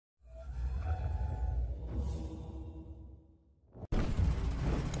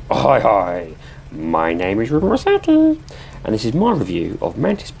Hi, my name is Ruben Rossetti, and this is my review of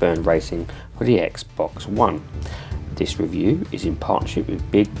Mantis Burn Racing for the Xbox One. This review is in partnership with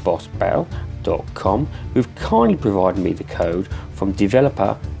BigBossBattle.com, who've kindly provided me the code from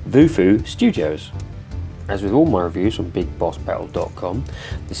Developer Voofoo Studios. As with all my reviews from BigBossBattle.com,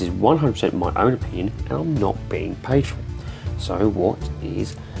 this is 100% my own opinion and I'm not being paid for it. So what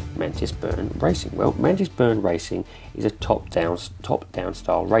is Mantis Burn Racing? Well, Mantis Burn Racing is a top-down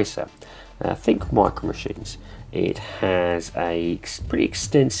style racer. Think Micro Machines. It has a pretty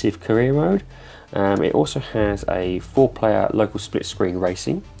extensive career mode. It also has a 4-player local split screen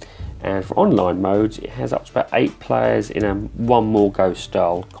racing, and for online modes it has up to about 8 players in a one more go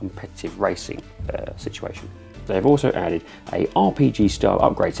style competitive racing situation. They've also added a RPG style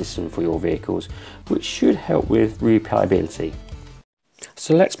upgrade system for your vehicles, which should help with replayability.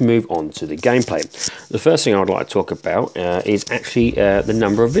 So let's move on to the gameplay. The first thing I would like to talk about is actually the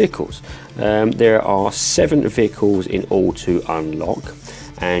number of vehicles. There are 7 vehicles in all to unlock,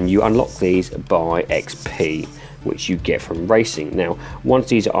 and you unlock these by XP, which you get from racing. Now, once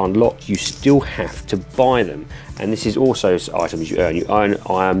these are unlocked, you still have to buy them, and this is also items you earn. You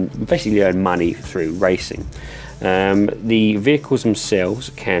basically earn money through racing. The vehicles themselves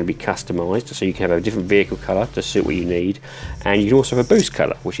can be customized, so you can have a different vehicle color to suit what you need, and you can also have a boost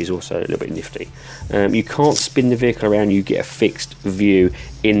color, which is also a little bit nifty. You can't spin the vehicle around, you get a fixed view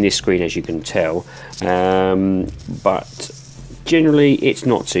in this screen, as you can tell, but generally it's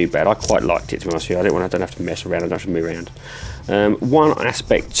not too bad. I quite liked it, to be honest with you. I don't have to mess around, I don't have to move around. One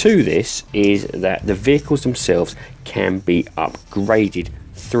aspect to this is that the vehicles themselves can be upgraded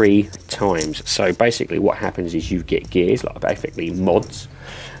 3 times. So basically what happens is you get gears, like basically mods,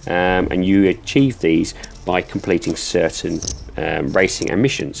 and you achieve these by completing certain racing and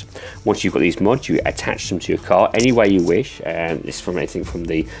missions. Once you've got these mods, you attach them to your car any way you wish, and it's from anything from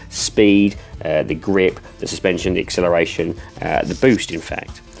the speed, the grip, the suspension, the acceleration, the boost in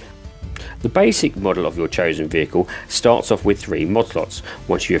fact. The basic model of your chosen vehicle starts off with 3 mod slots.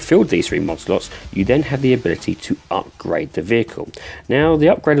 Once you have filled these 3 mod slots, you then have the ability to upgrade the vehicle. Now, the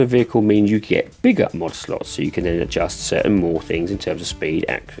upgrade of the vehicle means you get bigger mod slots, so you can then adjust certain more things in terms of speed,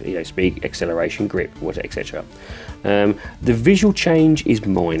 speed, acceleration, grip, etc. The visual change is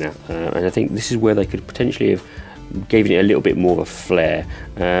minor, and I think this is where they could potentially have given it a little bit more of a flair.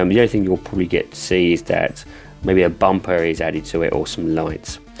 The only thing you'll probably get to see is that maybe a bumper is added to it or some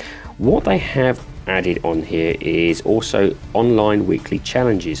lights. What they have added on here is also online weekly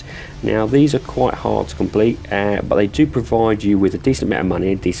challenges. Now, these are quite hard to complete, but they do provide you with a decent amount of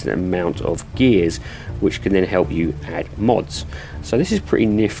money, a decent amount of gears, which can then help you add mods. So this is pretty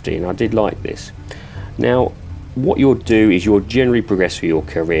nifty, and I did like this. Now, what you'll do is you'll generally progress through your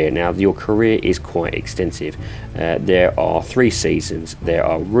career. Now, your career is quite extensive. There are 3 seasons. There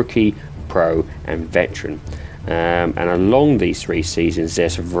are rookie, pro, and veteran. And along these 3 seasons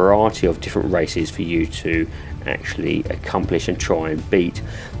there's a variety of different races for you to actually accomplish and try and beat.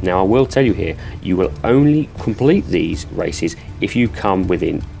 Now, I will tell you here, you will only complete these races if you come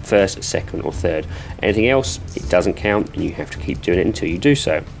within 1st, 2nd or 3rd. Anything else, it doesn't count, and you have to keep doing it until you do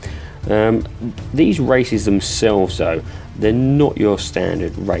so. These races themselves, though, they're not your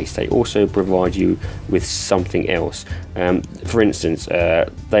standard race. They also provide you with something else. For instance,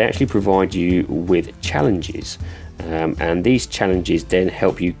 they actually provide you with challenges, and these challenges then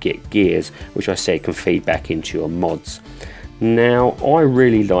help you get gears, which I said can feed back into your mods. Now, I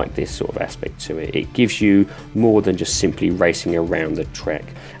really like this sort of aspect to it. It gives you more than just simply racing around the track,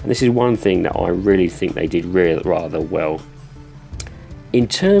 and this is one thing that I really think they did rather well. In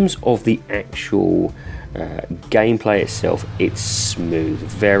terms of the actual gameplay itself, it's smooth,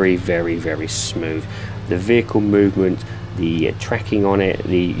 very, very, very smooth. The vehicle movement, the tracking on it,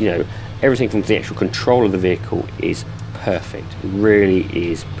 everything from the actual control of the vehicle is perfect. It really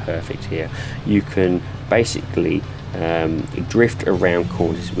is perfect here. You can basically drift around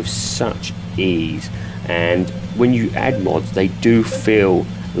corners with such ease, and when you add mods, they do feel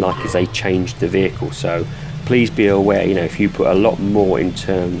like as they changed the vehicle. So please be aware, if you put a lot more in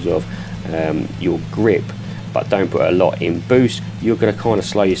terms of your grip, but don't put a lot in boost, you're going to kind of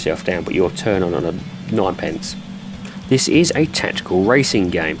slow yourself down, but you'll turn on a 9pence. This is a tactical racing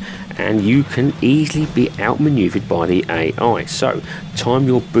game, and you can easily be outmaneuvered by the AI, so time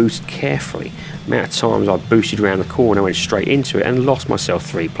your boost carefully. The amount of times I boosted around the corner, went straight into it and lost myself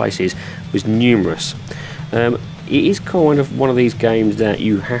 3 places was numerous. It is kind of one of these games that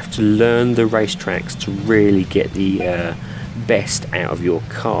you have to learn the racetracks to really get the best out of your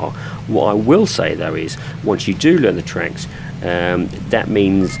car. What I will say though is, once you do learn the tracks, that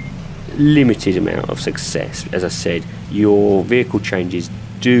means limited amount of success. As I said, your vehicle changes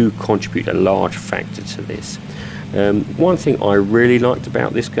do contribute a large factor to this. One thing I really liked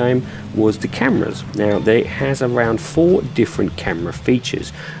about this game was the cameras. Now, it has around 4 different camera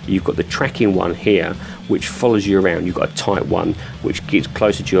features. You've got the tracking one here, which follows you around. You've got a tight one, which gets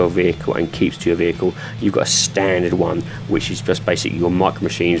closer to your vehicle and keeps to your vehicle. You've got a standard one, which is just basically your Micro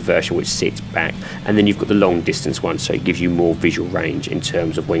Machines version, which sits back. And then you've got the long distance one, so it gives you more visual range in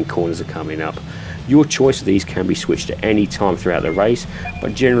terms of when corners are coming up. Your choice of these can be switched at any time throughout the race,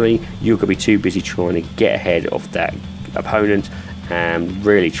 but generally you're going to be too busy trying to get ahead of that opponent and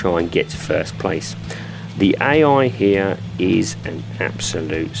really try and get to first place. The AI here is an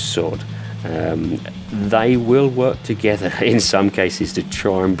absolute sod. They will work together in some cases to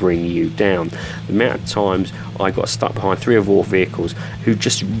try and bring you down. The amount of times I got stuck behind 3 or 4 vehicles who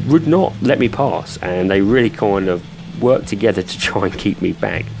just would not let me pass, and they really kind of work together to try and keep me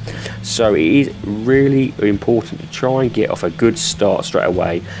back. So it is really important to try and get off a good start straight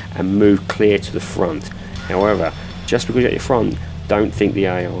away and move clear to the front. However, just because you're at your front, don't think the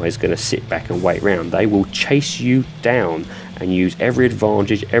AI is going to sit back and wait around. They will chase you down and use every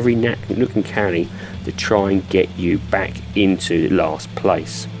advantage, every nook and cranny to try and get you back into last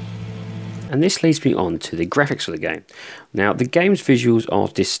place. And this leads me on to the graphics of the game. Now, the game's visuals are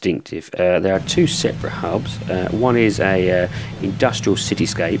distinctive. There are 2 separate hubs. One is a industrial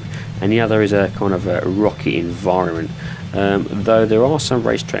cityscape, and the other is a kind of a rocky environment. Though there are some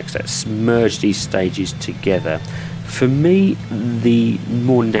racetracks that merge these stages together. For me, the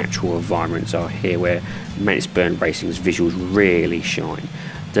more natural environments are here, where Mantis Burn Racing's visuals really shine.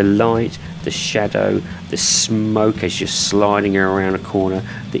 The light, the shadow, the smoke as you're sliding around a corner,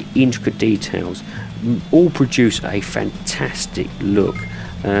 the intricate details all produce a fantastic look.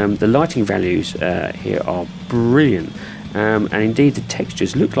 The lighting values here are brilliant, and indeed the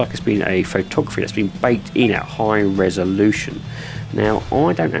textures look like it's been a photography that's been baked in at high resolution. Now,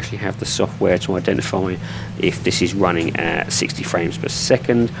 I don't actually have the software to identify if this is running at 60 frames per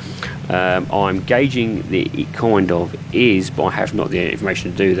second. I'm gauging it kind of is, but I have not the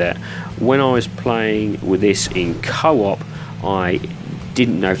information to do that. When I was playing with this in co-op, I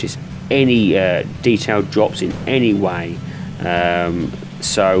didn't notice any detailed drops in any way,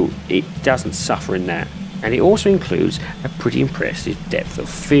 so it doesn't suffer in that. And it also includes a pretty impressive depth of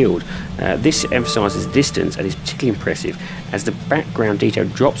field. This emphasises distance and is particularly impressive as the background detail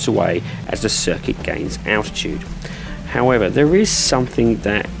drops away as the circuit gains altitude. However, there is something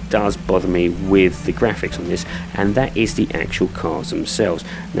that does bother me with the graphics on this, and that is the actual cars themselves.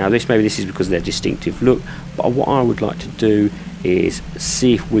 Now, maybe this is because of their distinctive look, but what I would like to do is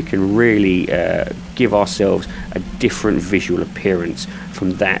see if we can really give ourselves a different visual appearance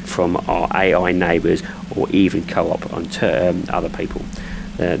from our AI neighbours, or even co-op on other people.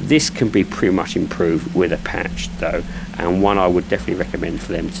 This can be pretty much improved with a patch though, and one I would definitely recommend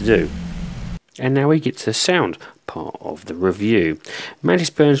for them to do. And now we get to the sound part of the review. Mantis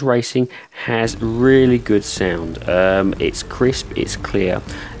Burn Racing has really good sound. It's crisp, it's clear.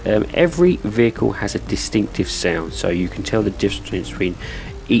 Every vehicle has a distinctive sound, so you can tell the difference between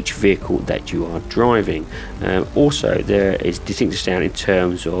each vehicle that you are driving. Also, there is distinctive sound in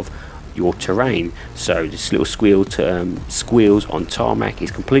terms of your terrain. So this little squeals on tarmac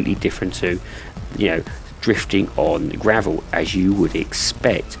is completely different to, drifting on gravel, as you would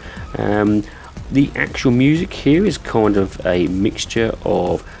expect. The actual music here is kind of a mixture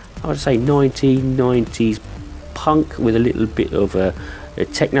of, I would say, 1990s punk with a little bit of a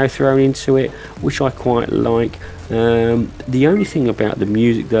techno thrown into it, which I quite like. The only thing about the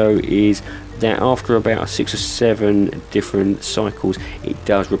music though is that after about 6 or 7 different cycles, it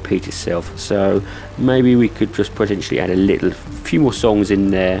does repeat itself. So maybe we could just potentially add a few more songs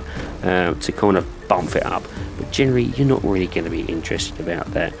in there to kind of bump it up. But generally, you're not really going to be interested about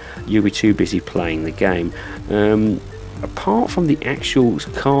that. You'll be too busy playing the game. Apart from the actual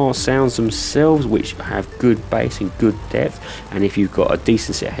car sounds themselves, which have good bass and good depth, and if you've got a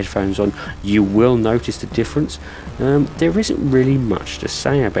decent set of headphones on, you will notice the difference. There isn't really much to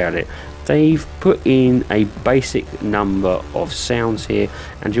say about it. They've put in a basic number of sounds here,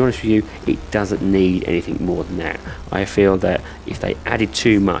 and to be honest with you, it doesn't need anything more than that. I feel that if they added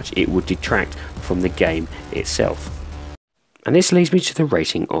too much, it would detract from the game itself. And this leads me to the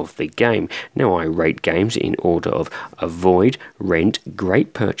rating of the game. Now, I rate games in order of avoid, rent,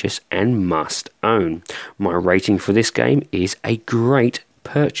 great purchase and must own. My rating for this game is a great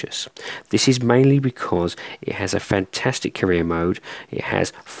purchase. This is mainly because it has a fantastic career mode, it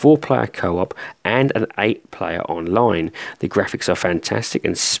has 4-player co-op and an 8-player online. The graphics are fantastic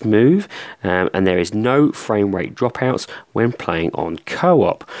and smooth, and there is no frame rate dropouts when playing on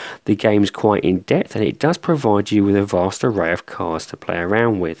co-op. The game's quite in depth and it does provide you with a vast array of cars to play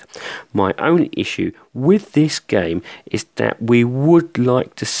around with. My only issue with this game is that we would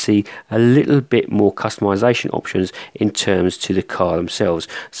like to see a little bit more customization options in terms to the car themselves,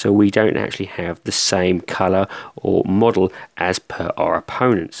 so we don't actually have the same color or model as per our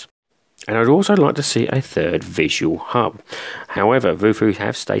opponents. And I'd also like to see a third visual hub. However, Voofoo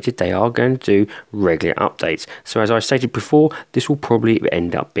have stated they are going to do regular updates, so as I stated before, this will probably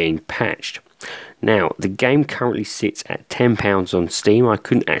end up being patched. Now, the game currently sits at £10 on Steam. I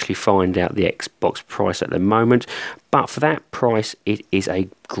couldn't actually find out the Xbox price at the moment, but for that price, it is a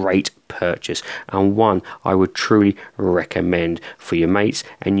great purchase and one I would truly recommend for your mates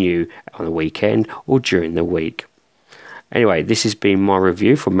and you on the weekend or during the week. Anyway, this has been my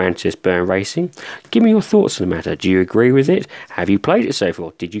review for Mantis Burn Racing. Give me your thoughts on the matter. Do you agree with it? Have you played it so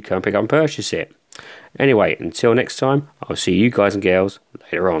far? Did you come pick up and purchase it? Anyway, until next time, I'll see you guys and girls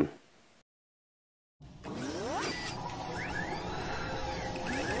later on.